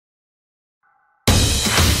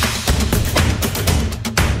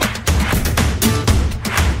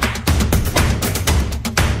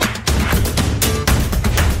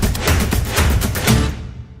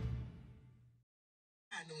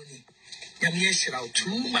Yamie shirao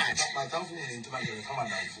too much.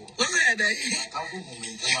 What's that?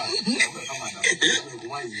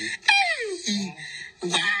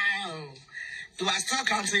 Wow. You are still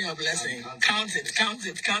counting your blessing. Count it, count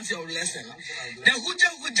your blessing. Then who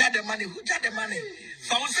got the money? Who got the money?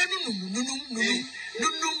 Fountain no.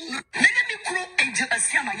 Let me grow into a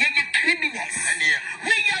summer. You're criminals. We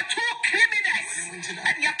are two criminals.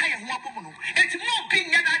 And you're kind of woman. It's more being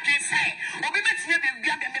than I can say. Or we met you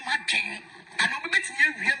be my king. And we met you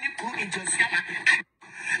really grow into a summer.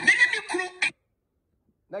 Let me grow.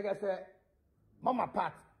 Like I said, Mama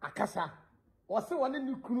Pat, Akasa. Or so one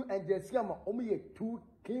new crew and just yama only 2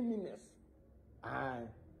 criminals. Aye.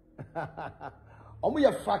 Only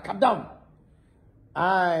a fakadam.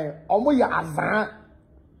 Aye. Only a azan.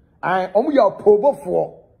 Aye. Only a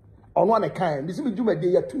Obofour. On one kind. This will do my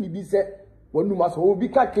day to be said. When you must be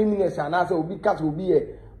cat criminals and as will be cat will be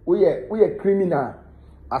we are criminal.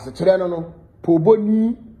 As a children,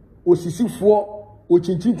 Poboni, Osisi4,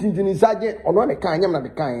 Ochinchin inside on one kind, I'm not the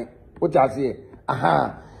kind. What I say.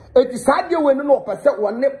 Aha. It is hard when no person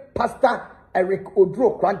one Pastor Eric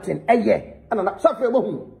Odro Quantin, and an upsuffer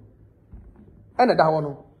moon. And a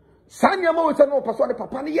down. Sanya Mo is no person,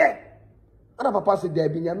 Papa, yet. And a papa said, there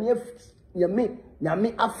be Yami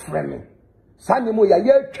Afremi. Sanya Mo, ya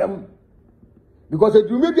chum. Because if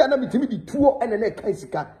you may be an enemy 2 and an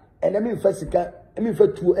Kansika, and I mean Fessica, I mean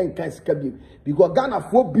for 2 and Kansika, because Ghana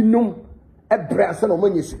for Binum, a brass and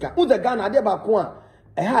Omonisika. Who's the Ghana, dear Bakwan?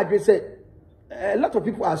 I had just said. A lot of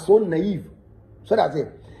people are so naive. So that's it.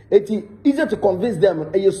 It's easier to convince them,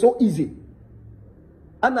 and it's so easy.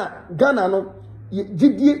 Anna Ghana no may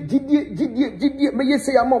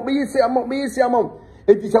say among.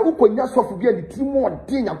 It is a ukonya so be the team one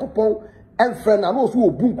thing Akupon and friend and also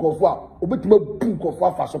boom kofa, obetuma boom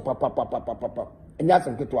kofa fa so papa. And that's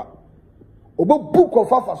nketwa. Obo boom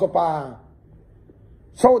kofa fa so pa.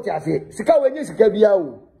 So what I say, sika wenye sika bia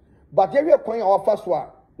o. But every kwan our first one,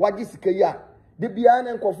 what this sika ya. The Bian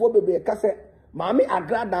and Kofi bebe kase Mami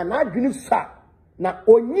Agradaa na adwini sa na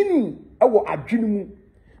onyini ewo adwini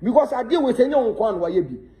because I deal with any kwan wa ye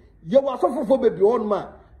bi ye wa sofofo bebe on ma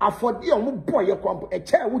afode omo boy ye kwampo e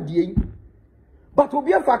cha wodie but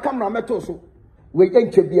obi afa camera meto so we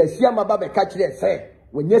enche bia sia ma ba be ka kire se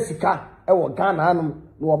wonya sika ewo Ghana anum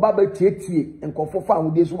na oba ba tietie nkofo fa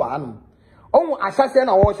ahode so wa anum onwo asase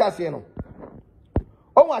na wo hyase no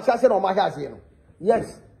onwo asase na o ma hyase no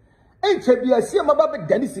yes. Enche bia sia maba be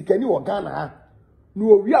dani sikani wo Ghana no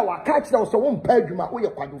owi a waka kire wo so wo mpa adwuma wo ye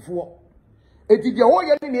kwadofo eti de wo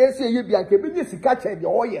ye ne ese ye bia nke bi sika che de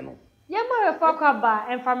wo ye no ye ma we fakaba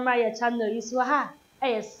enfamra ye channel yi so ha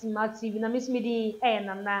smart tv na miss midi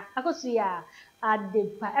nana akosu ya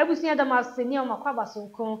adepa ebusia da maseni o makwaba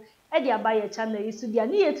sonkon e de aba ye channel yi so bia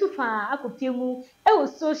ne ye tufa akopemu wo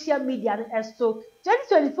social media no esto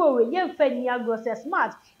 2024 we ye mfa ni agro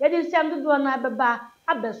smart ye de siam dodo na beba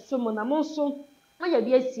abesomo na monso anya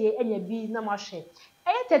bi asie anya bi na mahwe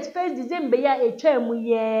 31st December ya etwa mu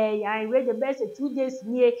ye ya we the best 2 days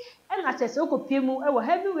nie and achese okopemu e wo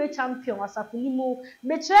heavyweight champion asafuni mu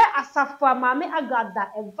meche asafo amame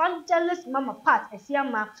Agradaa evangelist mama part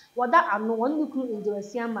esiama wada ano wonukru injo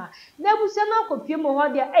esiama na ebusia na okopemu ho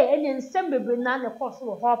de enye nsem bebre na ne koso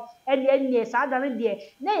ho enye saada ne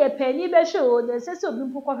de na ye pani be hwe na sese obi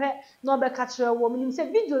mpokọhwe na obeka kire wo minim se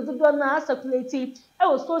video dodo na circulate e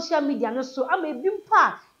wo social media no so ama ebi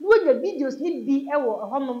mpa no the videos ni bi e wo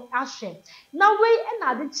honom ahwe na we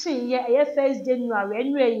na de chin ye 1st January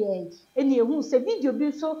enwe eni ehu se video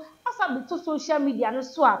bi so asa bi to social media no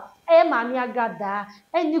so a mami Agradaa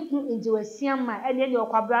eni ku injiwesiama eni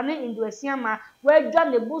okwabra ne injiwesiama we dwa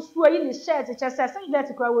ne bosu yi ne shirt chese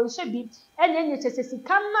singlet kwa we shebi eni chese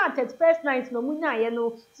sika na 31st night no munya ye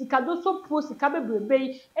no sika do so pro sika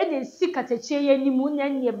bebrebe eni sika techie ye ni mu na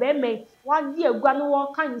eni be me wan di egwa no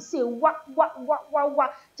won kan se wa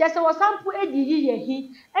chese wo sample edi ye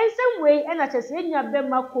hi ensem we ena chese eni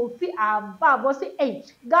abema Kofi aba bo se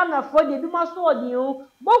Ghana for de duma so odi o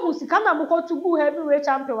bohu sika na mokotubu heavyweight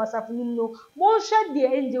champion wasafuni no mo hwe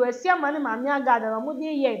de injiwesiama ne mami Agradaa mo de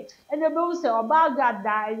ye ene be wu se oba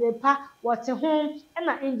Agradaa epa wote ho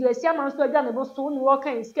ena injiwesiama so adwa ne bo so ni wo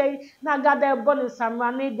kan skai na Agradaa body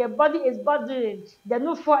samrane the body is bothering the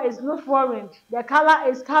no for is no foreign the color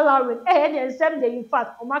is coloring ene nsem de in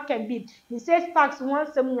fact o ma can be he says facts one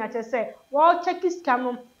sem nya che say wo check scan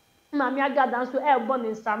no Mammy Agradaa so born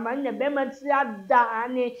in summer, and the Bemetria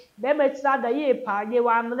Dane, Bemetria the year party,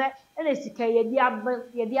 one and a sick, ye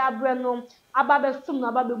dear Brenum, Ababa soon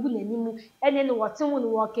about the Bunanimu, and then what someone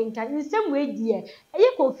walking can in some way, dear. And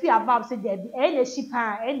you could fear about the dead, and a sheep,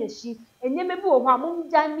 and a sheep, and you may go one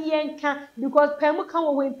jammy and can because Pemu come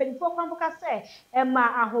away in 24 Crampoca say, and my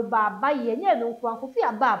ahoba by ye, no one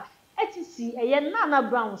fear Bab. Etisi Nana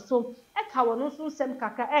Brown so eka wono so sem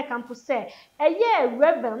kaka e kampo se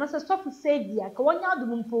rebel no se sofu se dia ka wonya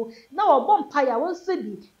adumpo na wo mpaya won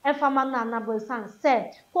sedi enfama Nana Brown san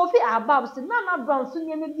se Kofi abab se Nana Brown so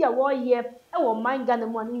nyeme bia wo ye e wo manga na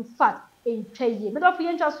mo in fact entwaye me do fi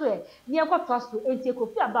yentwa so ne enkwatwa so entie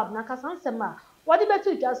Kofi abab na kasa nsem a wodi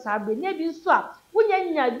betu twa sabe na bi nso a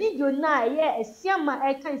wonya video na ye esiama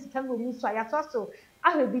e kan sika ngo nso a yato so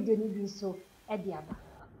ahwe video ni bi nso e dia ba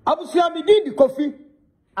Abusia mi di Kofi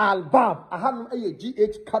album ahanu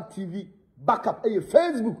GhCap TV backup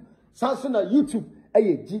Facebook Samsung na YouTube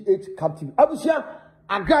GhCap TV Abusia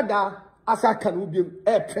Agradaa asa kan ubiem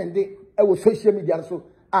trending wo social media so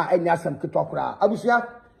enya asem ketokura Abusia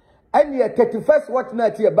eni 31st what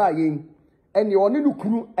night ye ba yen eni oni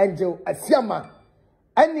nukuru angel asiama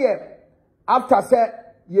eni after say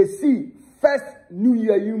ye see first new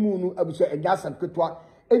year yimu no Abusia enya asem ketwa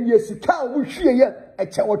eni sika wo hwie ye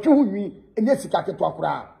eche wotwe ho nwi eni sika ketwa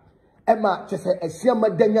kura ema chese asiama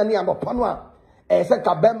danyane anopa no a se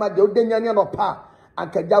ka bema de danyane anopa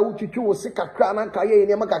ankaja wo twitwe wo sika kra na nka ye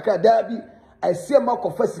ne makakra da bi asiama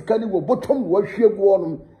kofa sika ni wo botom wo hwie go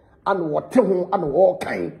no ana wote ho ana wo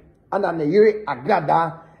kan ana na yire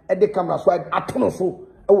Agradaa de camera so atono so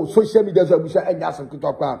wo social media so abusa enya asem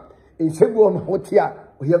ketwa kura ensebu no hote a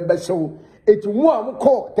oyem be hyew etu mu a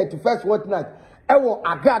mko 31st what night ewo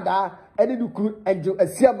Agradaa ene dukuru angel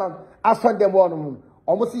asiama aso dem wono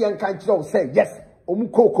omo se yen kan kire o say yes omu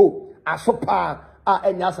koko asopa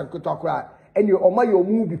enya asem ketwa kura eni omaye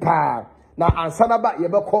omu bi pa na ansana ba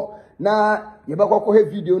yebekọ na yebekọ ko he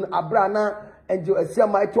video no abra na angel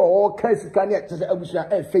asiama eto o kan sika ne tese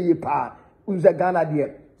abusia efeye pa unze Ghana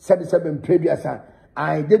de 77 prebiasa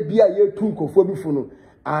ai de bia ye tu nkofo bi fu no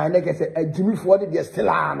ne kese agimifo de still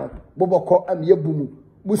ano bobokọ am ye bumu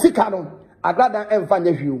musika no Agradaa emfa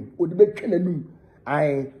nya hwiu odi betwe nanum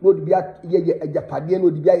ai no di bia ye Agyapade no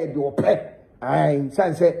di bia ye de opɛ ai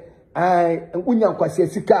sanse ai unya nkwase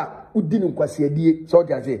sika udi ni nkwase adie so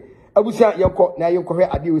dia se abusia yekɔ na yekɔ hwɛ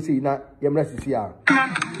ade osi na yemra sisi a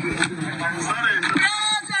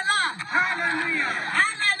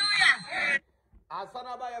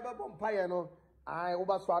asana ba ye bebo mpaye no ai wo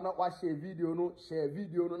ba so na wa share video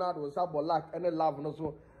no na do sa bolak ene love no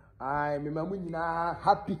so ai me mamu nyina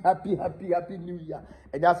happy new year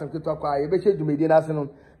eja asem ketwa kwa ye be hye dwumedi na ase no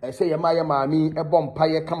se ye ma ye maami e bom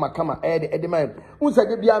paye kama de man unsa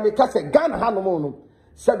de bia me ka se Ghana ha no mo no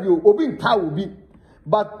sabio obi nta obi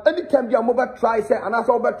but anytime bia mo ba try say anasa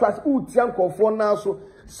oba try say utia nkofo na so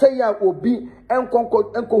say ya obi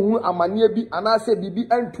enkohu amane bi anasa bibi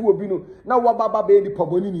antu obi no na wababa be di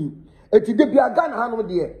paboni ni eti de bia Ghana ha no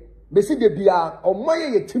de be si de bia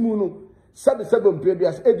omaye ye timu no sabe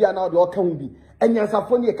mprebias ebia na de oka hu bi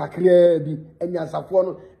enyansafo ne kakra bi enyansafo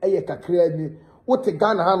no eye kakra bi wote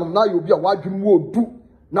Ghana hanom na yobi a wadwemu odu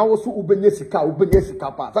na wo so ubenye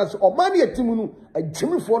sika pa sanse oman ne atimu no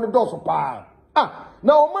agimifo no doso pa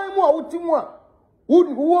na oman mu a wotimu a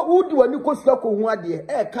wudi wani kosika ko hu ade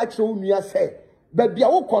ka kire onua se ba bia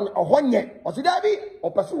wo kon ohonye osida bi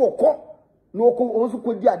opese wo ko na wo ko onso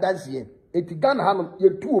ko di adanse eti Ghana hanom ye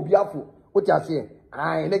tu obi afo wote ase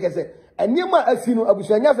ai ne kese enima asinu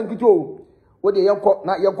abusuanya asem kito wo de yenko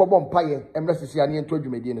na yenko bom paye emra sisia ne ento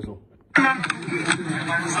adwumedie ne so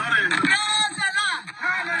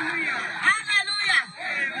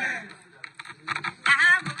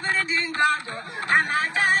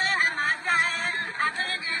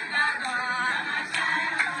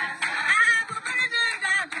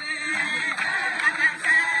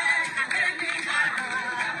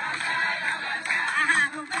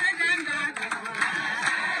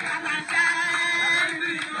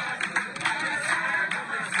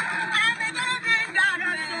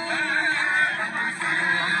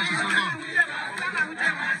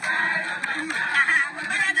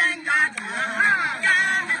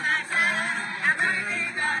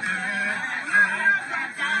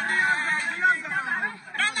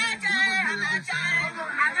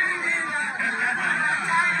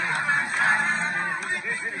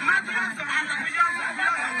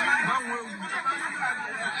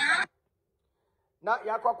na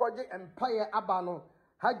yakwakoje empire abano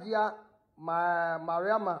hajia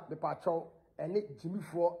mariama de pacho ene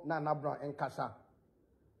jimifo na Nabra Nkansah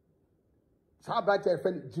sa ba che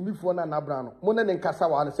fen jimifo na Nabra no mo ne Nkansah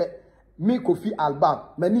wa no se me Kofi album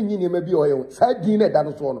mani nyini ma bi oyo sa din na da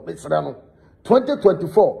no so no mesre no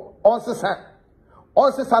 2024 on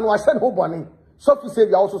sesa no ahye ho bone so to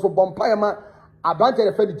save also so bompae ma abante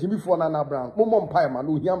le fe Jimmy for na Brown mo bompae ma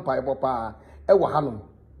no hia mpae bo pa e wo hanom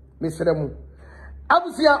mesre mu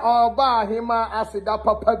abusia oba hima asida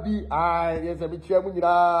papa bi yes be chia mu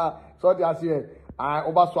nyira so dey ase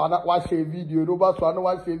oba so na wa share video no oba so na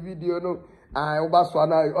wa share video no oba so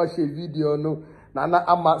na o share video no na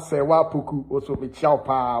ama sewa poku oso be chia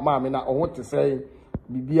pa ma me na oho te sei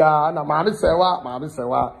bibia na ma me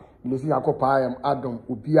sewa nisi yakopa am adom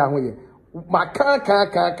obia ho ye maka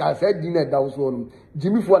ka se di na da so no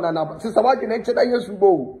Jimmy for na sister wa gene nche da Yesu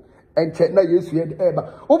bo enche na Yesu ye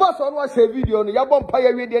eba oba so no wa share video no ya bom pa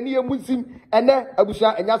ya we de ne musim ene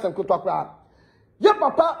abusha enya sankoto akra ye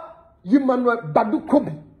papa Emmanuel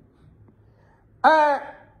Badukobi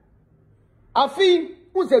afi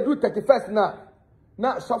uze do 31st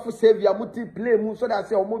na sofo savior muti play mu so that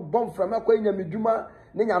say o mo bomb from akwa nya medjuma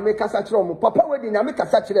ne nyame kasa kire o mo papa we de nyame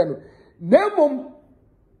kasa kire no nemom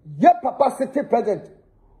ye papa city president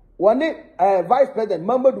woni vice president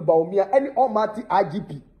Mamadou Baumia any almighty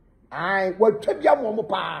IGP wa twabia mo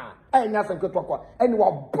pa anya sanketo kwa any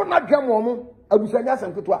wa bona dwa mo abusanya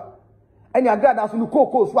sanketo any Agradaa so no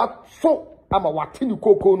koko so ama wate ni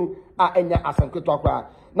koko no anya asanketo kwa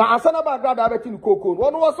na asana ba Agradaa beti ni koko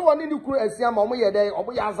no wo so woni ni kuru asia ma omo ye den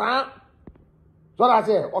omo ya za so that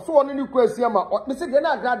say so woni ni kuru asia ma me se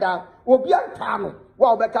na Agradaa obi anta no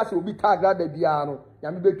wa obeka se obi ta Agradaa bia no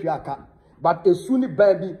ya me betu aka but esu ni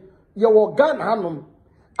baby ye wo Ghana hanom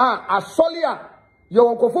asoli a ye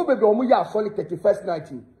won kofo bebe omo ya asoli 31st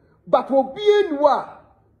night but obi enu a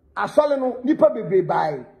asoli no nipa bebe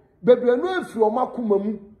bai bebe no afiri omo akoma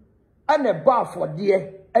mu ane ba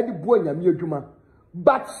afode edi bo nyame adwuma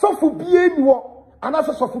but sofu bie niwo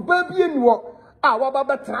anaso sofu ba bie niwo wa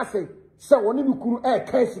baba trase se woni ni kuru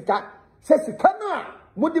kan sika se sika na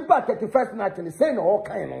modi ba 31st night ni say na o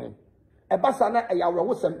kan no e basa na e yawo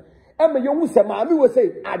wosem e me ye wusem ma mi wo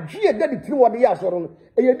say adwe de tiri wo de ya soro no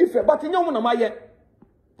e ye different but nyam na maye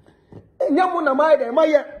de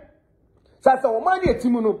maye sa o ma ni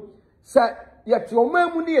etimu no sa ye ti o ma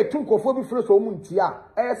mu ni etu nkofo bi firo so mu ntia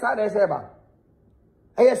e sa de se ba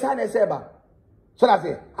so that's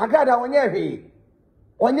it Agradaa onye hwe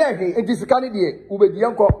ejisika ne de ubedi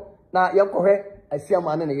yenko na yenko hwe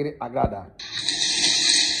asiama ne yire Agradaa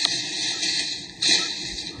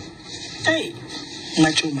hey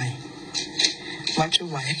macho mai macho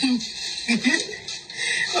mai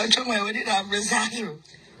we did have result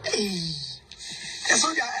hey so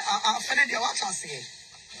I feel the what I say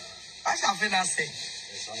I shall feel I say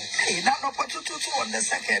hey that no put to on the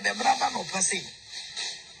second the brother no passing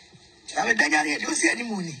I mean, Daniel, don't see any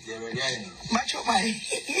money. Much of my.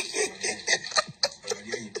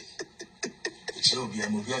 So be a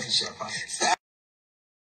movie official.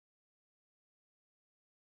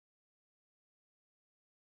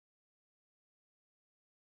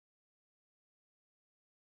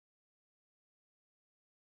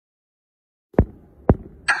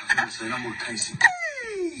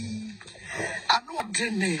 I'm not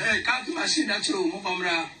drinking. Can't you machine that you move from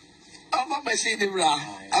around? I'm not machine the bra.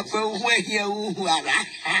 I feel where you are.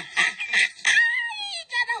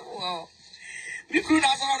 You could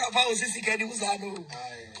have thought about this again. Was I know?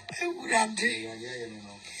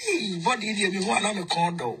 Body you be one on the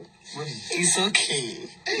condo. It's okay.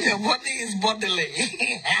 Your body is bodily.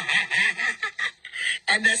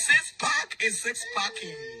 And the 6-pack is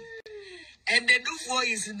 6-packing. And the new 4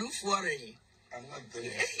 is new 4.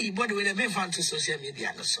 Hey, body will be fun to social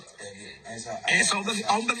media. So, and so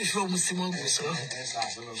I'm very from Simon. So, yes, I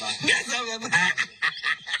remember.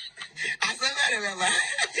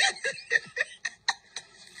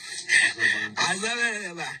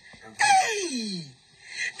 Hey,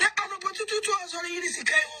 now I'm about to do sorry, it is a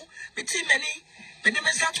guy with too many, but the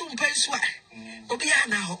message to pay swag. Obia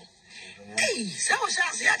now. Hey, so was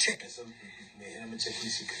I check.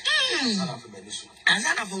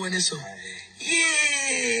 Azana for when so.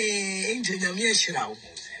 Yeah, into the year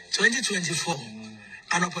 2024.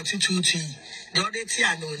 An opportunity to the other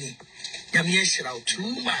Tianoni. Yamia Shirao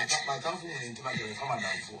too much. What's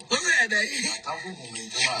that?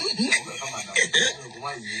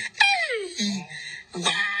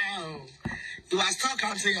 Wow. You are still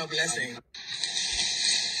counting your blessing.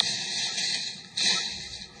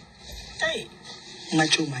 Hey,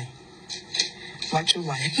 macho mai. Macho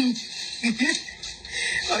mai.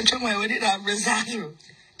 Macho mai, we did have result.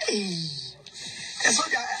 Hey. So I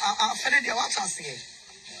feel the what I say.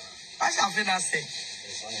 I shall feel say.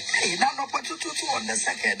 Hey, now no put 2 on the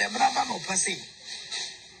second, the brother no passing.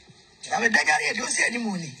 I'm a dagger, don't see any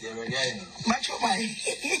money. Much of my.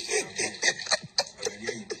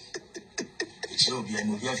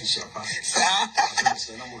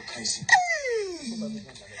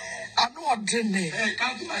 I'm not drinking.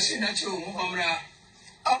 Come to machine at you, Mumra.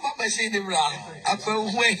 I'm not machine the bra. I feel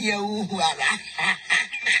where you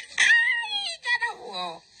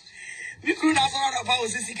are. We could have thought about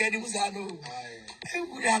this again. I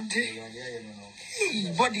would have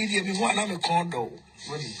hey, body dear me one on a condo.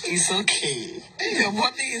 It's okay. Your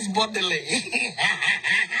body is bodily.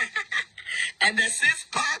 And the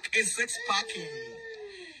 6-pack is 6-packing.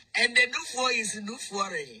 And the new 4 is new 4.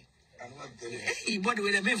 Hey, what do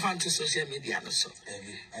we have fun to social media? And so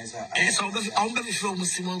I'm going to film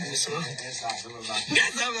Simon. Yes,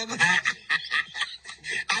 I remember.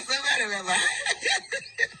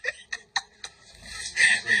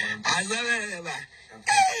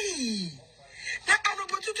 Hey, now I'm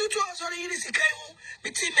about to do sorry, it is a guy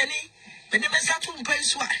with too many. When they start to pay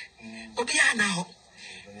swag, Obiana.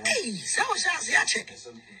 Hey, so shall see a check. As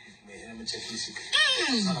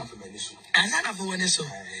I have one so.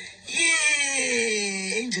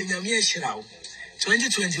 Yay, Angel Yeshirao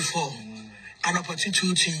 2024. An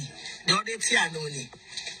opportunity. The other Tianoni.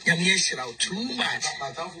 Yeshirao too much.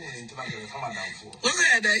 What's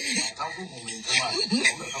that?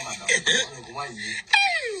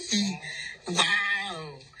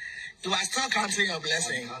 Wow. You are still counting your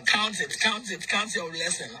blessing. Count your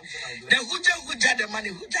blessing. Then who judge the money?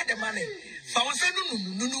 Found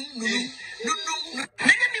no.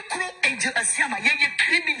 Angel Asiama,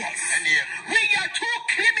 criminals. We are two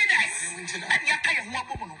criminals. And Yakaya,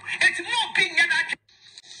 it's more being an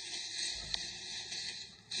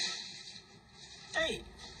hey,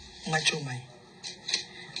 macho my.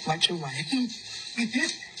 Macho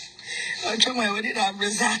my, what did I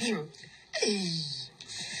resign? Hey.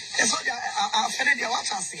 That's what I feel the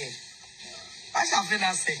watch I say. I shall feel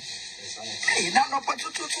I say. Hey, now no put two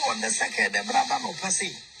on the second, the brother no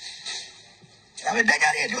passing. I mean,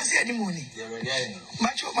 I don't see any money.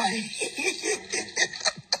 Much of my.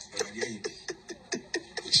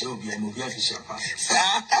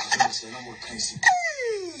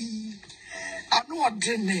 I'm not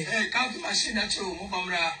drinking. Come to machine at you,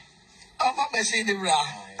 Mumra. I'm not machine the bra.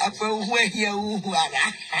 I feel where you are.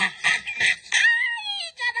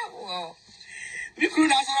 We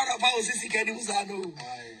could have thought about this again. I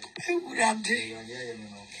would have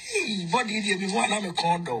hey, body dear me one on a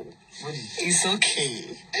condo. It's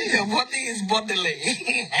okay. Your body is bodily.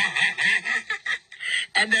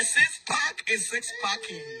 And the 6-pack is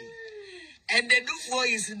 6-packing. And the new 4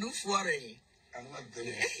 is new 4.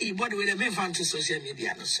 Hey, what do we have fun to social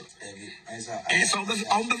media? And so I'm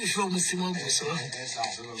going to film Simon. Yes,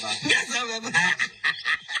 I remember.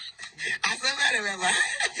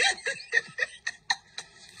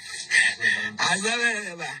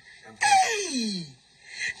 Hey,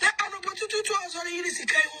 now I'm about to do sorry, it is a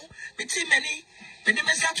guy with too many. When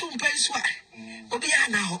they start to pay swag,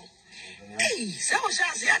 Obiana. Hey, so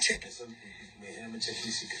shall see a check.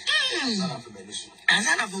 As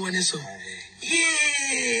I have one so.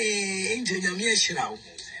 Yay, Angel Yeshirao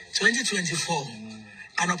 2024.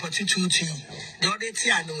 An opportunity. The other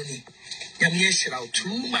Tianoni. Yeshirao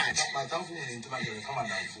too much.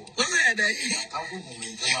 What's that?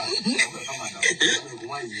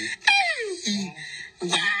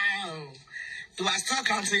 Wow. You are still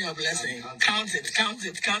counting your blessing. Count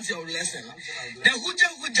your blessing. Then who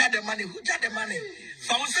judge the money?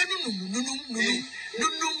 Found no.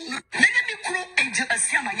 Angel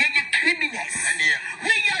Asiama, criminals. We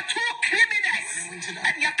are two criminals.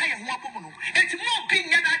 And Yakaya Wabono. It's more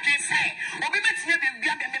being an agent. Or we met near the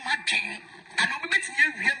Biagan. And we met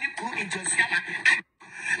near the crew Angel Asiama.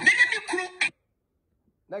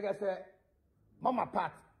 Like I said, Mama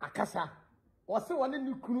Pat, Akasa. Was the one in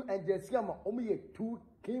the crew and Jessiama only 2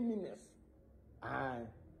 criminals.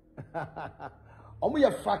 Only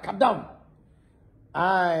a fakadam.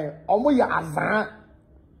 Only a azan.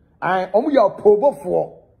 Only a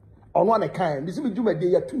Obofour. On one account, this will do my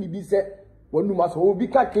day 2 be said. When you must be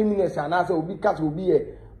cat criminals and as will be cat will be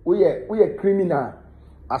we are criminal.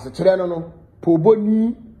 As a channel,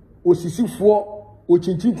 Poboni, Osisi4,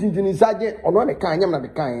 Ochintin Sergeant, on one account, I'm not the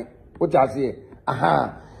kind. What I say,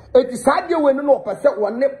 aha. It is hard when no person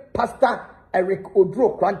one Pastor Eric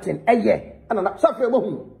Odro Quantin, and an upsuffer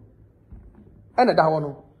moon. And a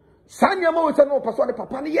dawano. Sanya Mo is no person,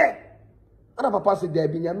 Papa, yet. And a papa said, there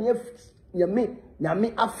be Yami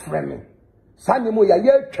Afreme. Sanya Mo, ya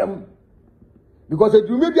chum. Because if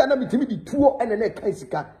you may be an amity 2 and an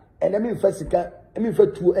Kansika, and I mean Fessica, I mean for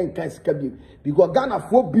 2 and Kansika, because Ghana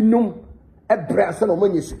 4 binum a brass and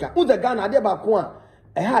Omonisika. Who's the Ghana de Bakwa?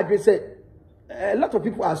 I had say a lot of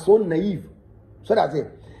people are so naive. So that's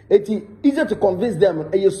it. It's easier to convince them.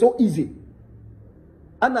 It's so easy.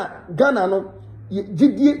 Anna Ghana no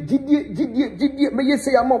Gidie me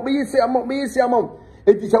say amount.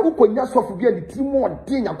 It is a ukonya so for be the team one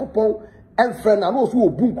thing Yakupon and friend and also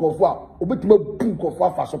boom crofwa. Obetuma boom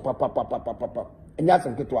crofwa fa so papa. And that's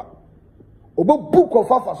some ketwa. Obo boom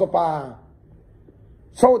crofwa fa so pa.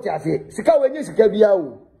 So what I say, Sika wenye sika biya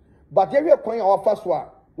o. But every coin our first one,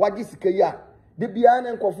 what this sika ya. The biya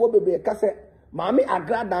and crofwa bebe kase. Mami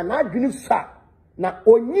Agradaa na adwini sa na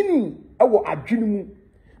onyini ewo adwini mu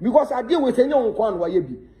because ade we say nyon kwan wa ye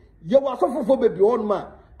bi ye wa sofofo bebi on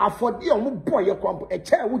ma afode o boy ye kwampo e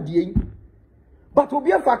cha wo die but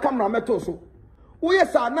obi afa camera meto so wo ye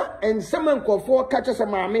sa na ensem nkofo ka che se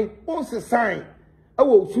mami on se sign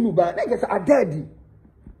ewo usunu ba na get adadi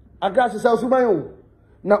Agradaa se usuban o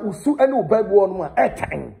na usu ene obabu on ma e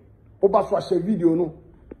tan oba so share video no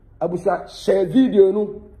abusa share video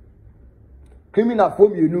no criminal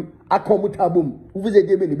form you akomutabum uvize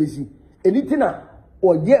debe ne besi enitina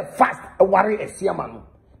o ye fast a worry esiama no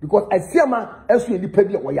because esiama esu enipa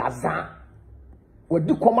bi o yaza o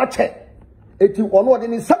di komache eti ono de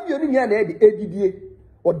ni sam yenu nya na e edidie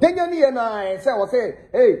o denya ni ye na say o say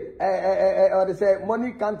hey or they say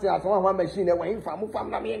money can't as one machine e wen fam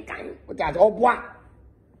na me kan o ta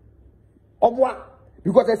oboa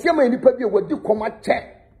because esiama enipa bi o di komache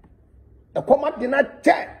e koma de na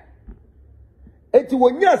che eti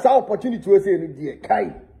wonya sa opportunity we say no die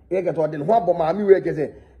kai e get odin ho aboma mi we get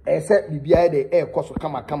say bibia de koso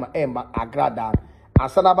kama ma Agradaa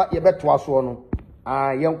asanaba ye beto aso no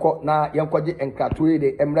yenko je enkratoe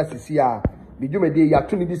de emra sisi a bidwumede ya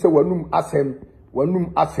to ni bi say wanum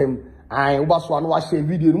asem ubaso anu wa share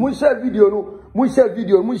video no mun share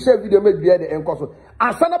video me bibia de enkoso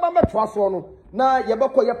asanaba meto aso no na ye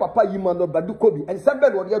bekọ ye papa yima no badukobi and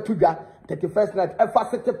somebody wo ye tudwa 31st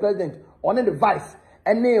night city president on the vice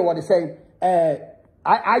and then what they say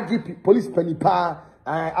IGP police panipa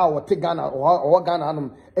our Ghana or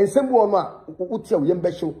Ghana and some woman utia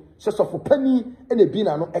yembe show so for penny and a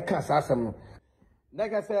bina no e kan asem no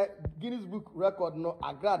like I said Guinness Book record no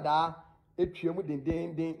Agradaa etwemu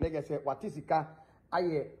den like I said watisika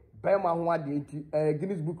aye bema ho ade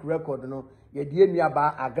Guinness Book record no ye die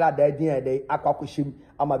nuaba Agradaa din ede akwakoshim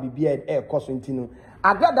ama bibia e koso ntino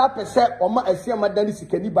Agradaa pese oma asiama dani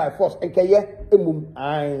sikani by force enkeye emum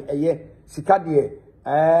eye sika de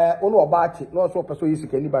ono obaati no so pese yi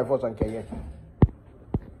sikani by force enkeye.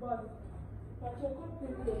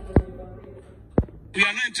 We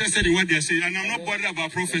are not interested in what they are saying, and I'm not bothered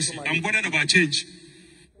about prophecy. I'm bothered about change.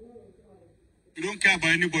 You don't care about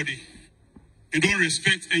anybody. You don't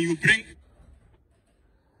respect, and you bring.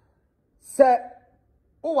 Sir,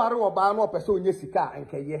 who are you about no person in sika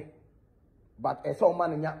enkeye? But as all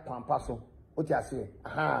man nya pampaso what you say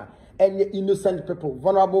and innocent people,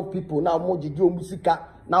 vulnerable people now mo jijo musika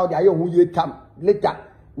now they are who ye tam later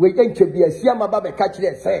we enche bi asiama baba ka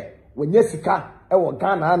kire say when yesika e wo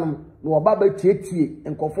Ghana anum no baba tietie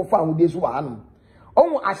enkofo fa ahode so wa anum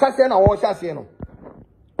onwo asase na wo hyase no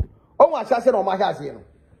onwo asase na o ma hyase no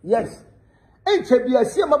yes enche bi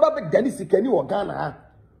asiama baba dani sikani wo Ghana ha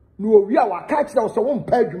no owi a wa ka kire so wo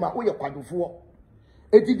mpa adwuma wo ye kwadwofo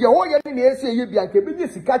eti de hoye ni ese ye bia nke bi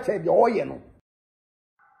sika che de hoye no